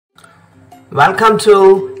Welcome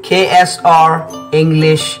to KSR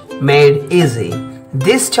English Made Easy.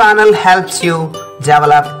 This channel helps you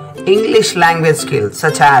develop English language skills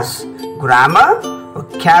such as grammar,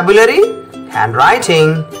 vocabulary,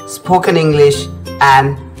 handwriting, spoken English,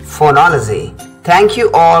 and phonology. Thank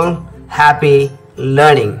you all. Happy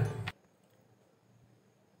learning.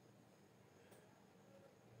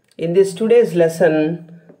 In this today's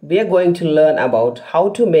lesson, we are going to learn about how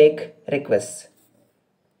to make requests.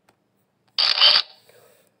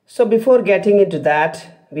 So before getting into that,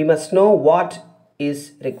 we must know what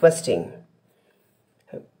is requesting.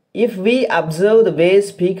 If we observe the way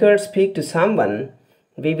speakers speak to someone,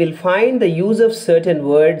 we will find the use of certain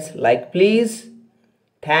words like please,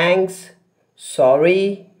 thanks,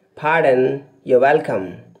 sorry, pardon, you're welcome,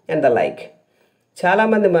 and the like. చాలా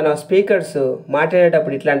మంది మన speakers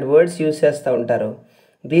మాట్లాడేటప్పుడు ఇట్లాంటి words use చేస్తూ ఉంటారు.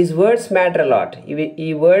 These words matter allot.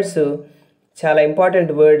 ఈ words చాలా important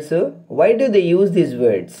words. Why do they use these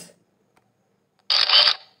words?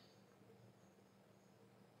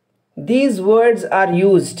 These words are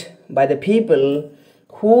used by the people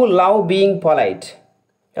who love being polite.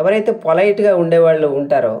 ఎవరైతే పొలైట్గా ఉండేవాళ్ళు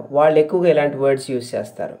ఉంటారో వాళ్ళు ఎక్కువగా ఇలాంటి వర్డ్స్ యూజ్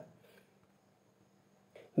చేస్తారు.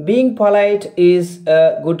 Being polite is a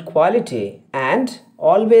good quality and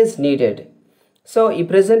always needed. So, in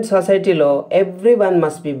present society law, everyone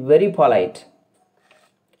must be very polite.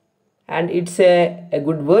 And it's a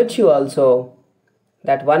good virtue also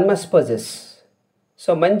that one must possess.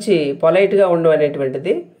 So, manchi polite ga undu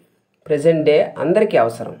anetuvantiది present day andariki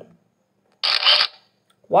avasaram.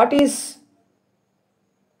 What is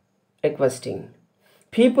requesting?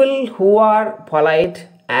 People who are polite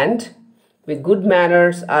and with good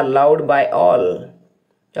manners are loved by all.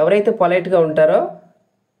 ఎవరైతే పొలైట్గా ఉంటారో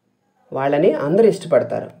వాళ్ళని అందరూ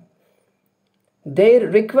ఇష్టపడతారు. Their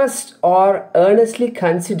requests are earnestly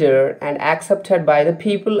considered and accepted by the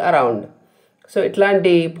people around. So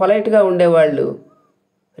ఇట్లాంటి పొలైట్గా ఉండేవాళ్ళు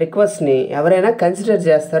రిక్వెస్ట్ని ఎవరైనా consider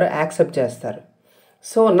చేస్తారో accept చేస్తారు.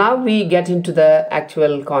 So now we get in to the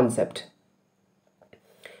actual concept.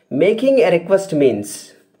 Making a request means,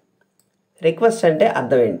 request అంటే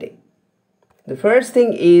అర్థం ఏంటి? The first thing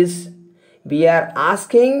is we are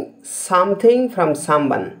asking something from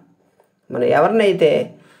someone. మనం ఎవరినైతే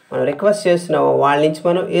మనం రిక్వెస్ట్ చేస్తున్నామో వాళ్ళ నుంచి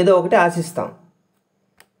మనం ఏదో ఒకటి ఆశిస్తాం.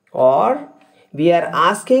 Are we are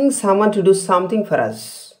asking someone to do something for us.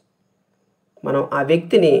 మనం ఆ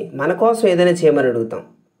వ్యక్తిని మన కోసం ఏదైనా చేయమని అడుగుతాం.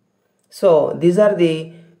 So these are the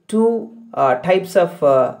two types of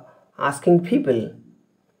asking people.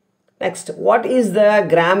 Next, what is the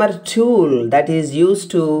grammar tool that is used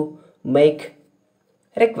to make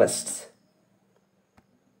requests?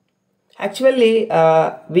 Actually,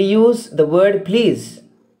 we use the word please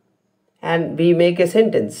and we make a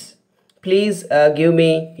sentence. Please give me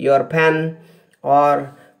your pen, or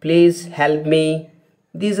please help me.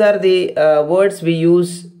 These are the words we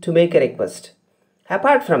use to make a request.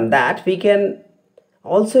 Apart from that, we can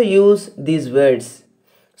also use these words.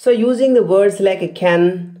 So using the words like can,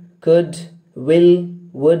 could, will,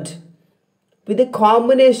 would, with a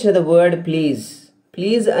combination of the word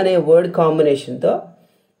please అనే word కాంబినేషన్తో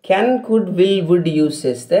can, could, will, would use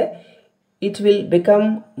చేస్తే it will become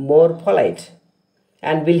more polite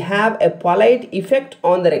and will have a polite effect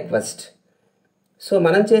on the request. So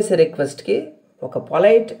మనం చేసే రిక్వెస్ట్కి ఒక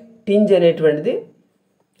polite tinge అనేటువంటిది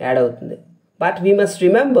add అవుతుంది. But we must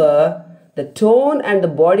remember the tone and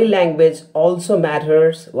the body language also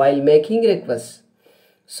matters while making request.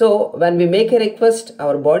 So when we make a request,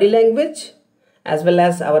 our body language as well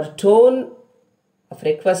as our tone of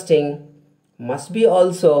requesting must be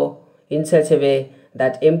also in such a way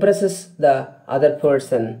that impresses the other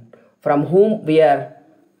person from whom we are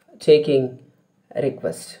taking a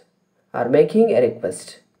request or making a request.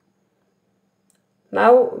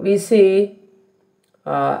 Now we see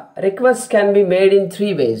requests can be made in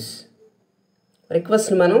three ways. Request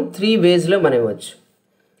మనం three ways లో మనవచ్చు.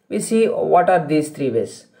 We see what are these three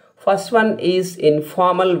ways. First one is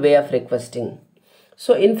informal way of requesting.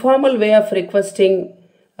 So informal way of requesting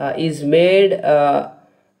is made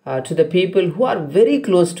to the people who are very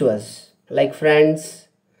close to us, like friends,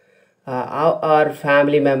 our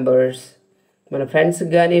family members. మన ఫ్రెండ్స్కి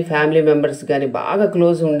కానీ family members కానీ బాగా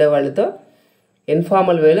close ఉండే వాళ్ళతో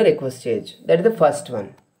informal వేలో request చేయొచ్చు. That is the first one.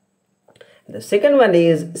 The second one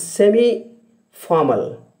is semi formal.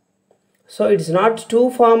 So it is not too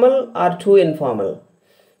formal or too informal.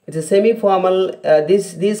 It's a semi-formal.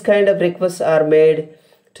 These kind of requests are made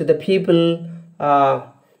to the people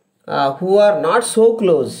who are not so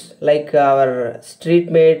close, like our street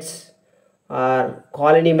mates, our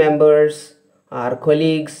colony members, our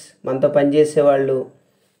colleagues, మనతో పనిచేసే వాళ్ళు,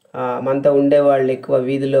 మనతో ఉండేవాళ్ళు ఎక్కువ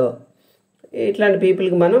వీధిలో ఇట్లాంటి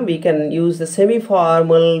పీపుల్కి మనం we can use the semi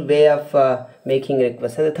formal way of making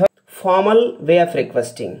request. And the third, formal way of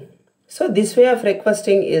requesting. So this way of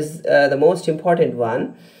requesting is the most important one.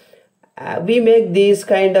 We make these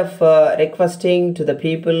kind of requesting to the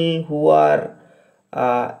people who are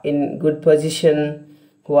in good position,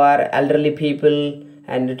 who are elderly people,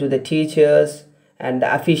 and to the teachers and the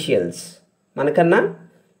officials. మనకన్నా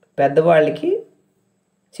పెద్దవాళ్ళకి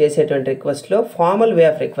చేసేటువంటి రిక్వెస్ట్లో formal way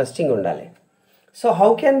of requesting ఉండాలి. So how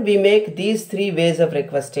can we make these 3 ways of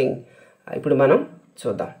requesting ఇప్పుడు మనం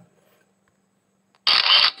చూద్దాం.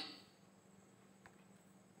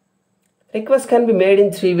 Request can be made in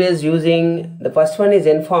 3 ways using, the first one is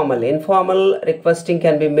informal. Informal requesting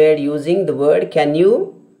can be made using the word can you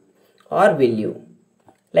or will you.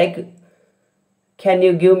 Like, can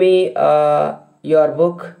you give me your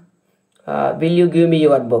book? Will you give me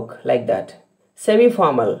your book? Like that.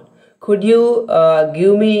 Semi-formal, could you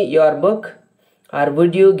give me your book, or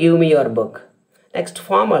would you give me your book? Next,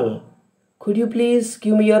 formal, could you please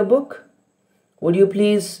give me your book? Would you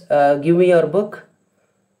please give me your book?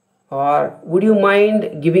 Or would you mind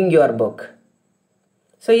giving your book?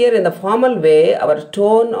 So here in the formal way, our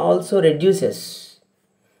tone also reduces.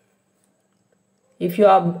 If you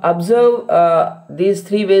observe these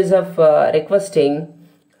 3 ways of requesting,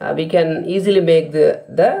 we can easily make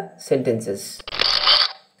the sentences.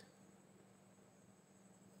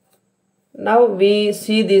 Now we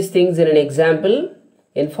see these things in an example.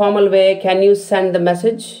 Informal way, can you send the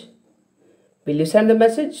message? Will you send the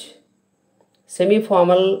message?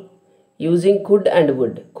 Semi-formal, using could and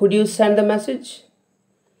would. Could you send the message?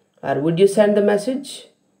 Or would you send the message?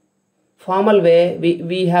 Formal way,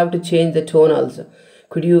 we have to change the tone also.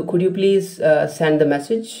 Could you please send the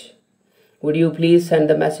message? Would you please send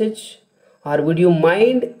the message? Or would you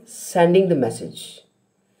mind sending the message?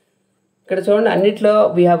 ఇక్కడ చూడండి, అన్నిట్లో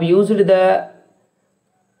we have used the,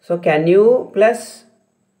 so can you plus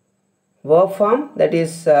verb form, that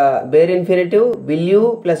is bare infinitive, will you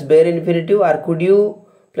plus bare infinitive, or could you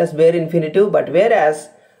plus bare infinitive. But whereas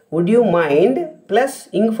would you mind plus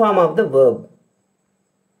ing form of the verb.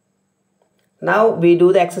 Now we do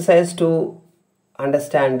the exercise to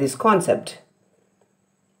understand this concept.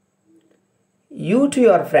 You to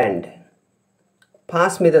your friend,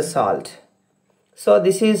 pass me the salt. So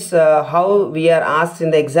this is how we are asked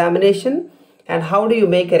in the examination. And how do you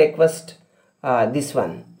make a request? This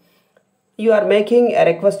one, you are making a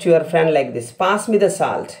request to your friend like this: pass me the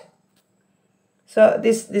salt. So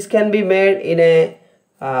this can be made in a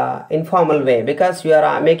informal way, because you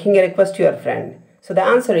are making a request to your friend. So the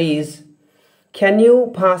answer is, can you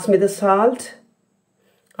pass me the salt?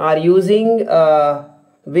 Or using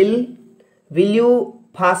will you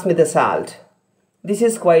pass me the salt? This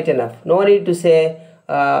is quite enough. No need to say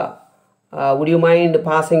would you mind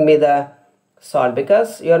passing me the salt, because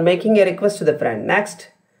you are making a request to the friend. Next,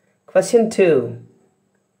 question 2,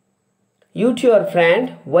 you to your friend,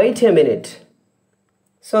 wait a minute.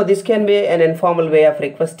 So this can be an informal way of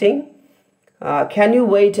requesting. Can you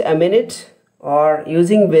wait a minute? Or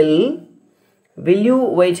using will you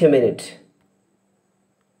wait a minute?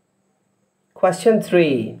 Question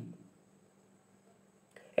 3,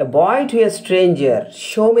 a boy to a stranger,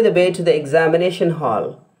 show me the way to the examination hall.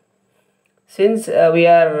 Since we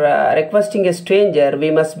are requesting a stranger, we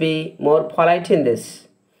must be more polite in this.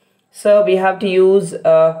 So we have to use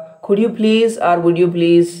could you please, or would you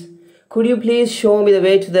please. Could you please show me the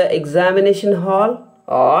way to the examination hall?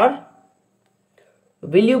 Or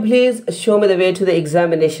will you please show me the way to the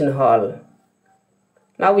examination hall?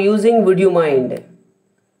 Now using would you mind.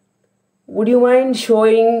 Would you mind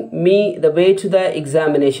showing me the way to the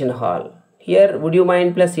examination hall? Here would you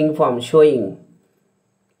mind plus ing form, showing.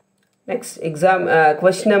 Next,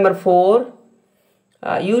 question number 4,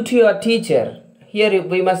 you to your teacher. Here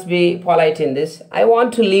we must be polite in this: I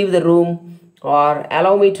want to leave the room, or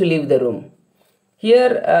allow me to leave the room.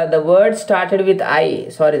 Here the word started with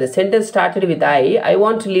the sentence started with I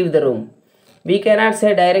want to leave the room. We cannot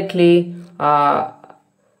say directly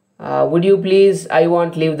would you please, I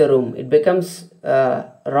want leave the room. It becomes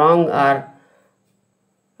wrong, or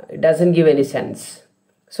it doesn't give any sense.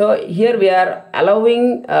 So here we are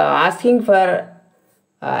asking for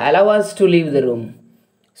allow us to leave the room.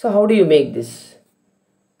 So how do you make this?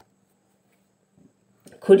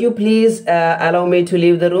 Could you please allow me to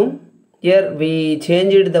leave the room? Here we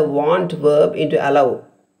changed the want verb into allow,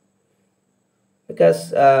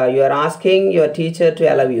 because you are asking your teacher to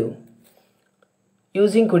allow you,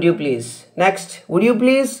 using could you please. Next, would you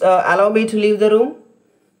please allow me to leave the room?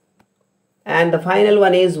 And the final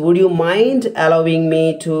one is, would you mind allowing me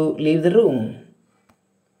to leave the room?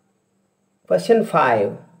 Question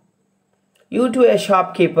 5, You to a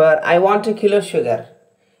shopkeeper, I want a kilo sugar.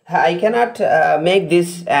 I cannot make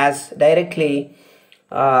this as directly,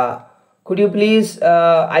 could you please,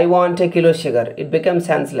 I want a kilo sugar. It becomes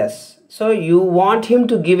senseless. So you want him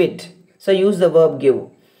to give it. So use the verb give.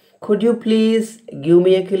 Could you please give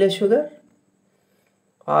me a kilo sugar?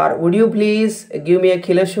 Or would you please give me a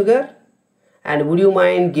kilo sugar? And would you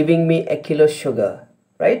mind giving me a kilo sugar?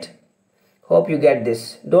 Right? Hope you get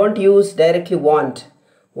this. Don't use directly want.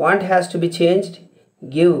 Want has to be changed.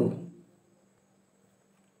 Give.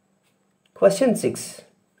 Question 6.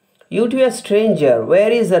 You to a stranger,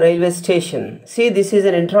 where is the railway station? See, this is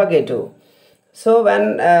an interrogative. So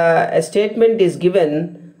when a statement is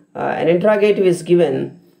given, an interrogative is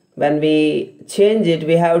given, when we change it,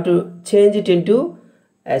 we have to change it into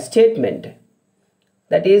a statement.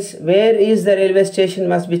 That is, where is the railway station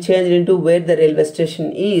must be changed into where the railway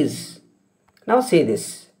station is. Now see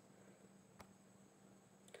this.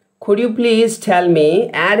 Could you please tell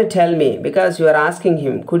me, add tell me, because you are asking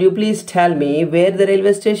him, could you please tell me where the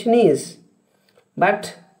railway station is?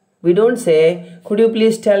 But we don't say, could you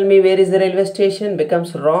please tell me where is the railway station?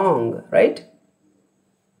 Becomes wrong, right?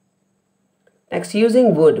 Next,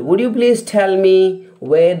 using would you please tell me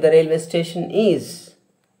where the railway station is?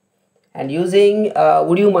 And using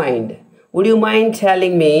would you mind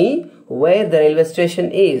telling me where the railway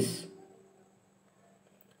station is?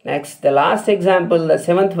 Next, the last example, the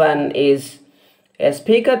 7th one is a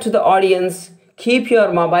speaker to the audience, keep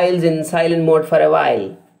your mobiles in silent mode for a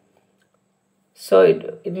while. So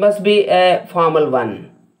it must be a formal one.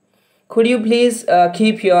 Could you please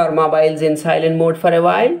keep your mobiles in silent mode for a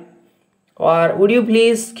while? Or would you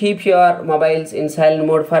please keep your mobiles in silent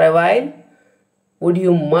mode for a while? Would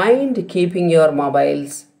you mind keeping your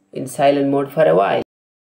mobiles in silent mode for a while?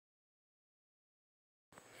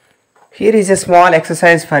 Here is a small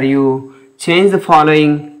exercise for you. Change the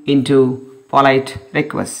following into polite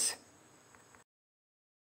requests.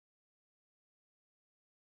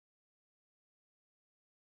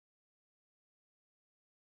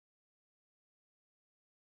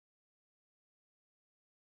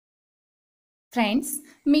 Friends,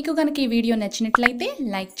 మీకు కనుక ఈ video నచ్చినట్లయితే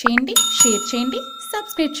like చేయండి, share చేయండి,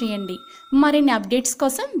 subscribe చేయండి. మరిన్ని updates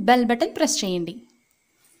కోసం bell button press చేయండి.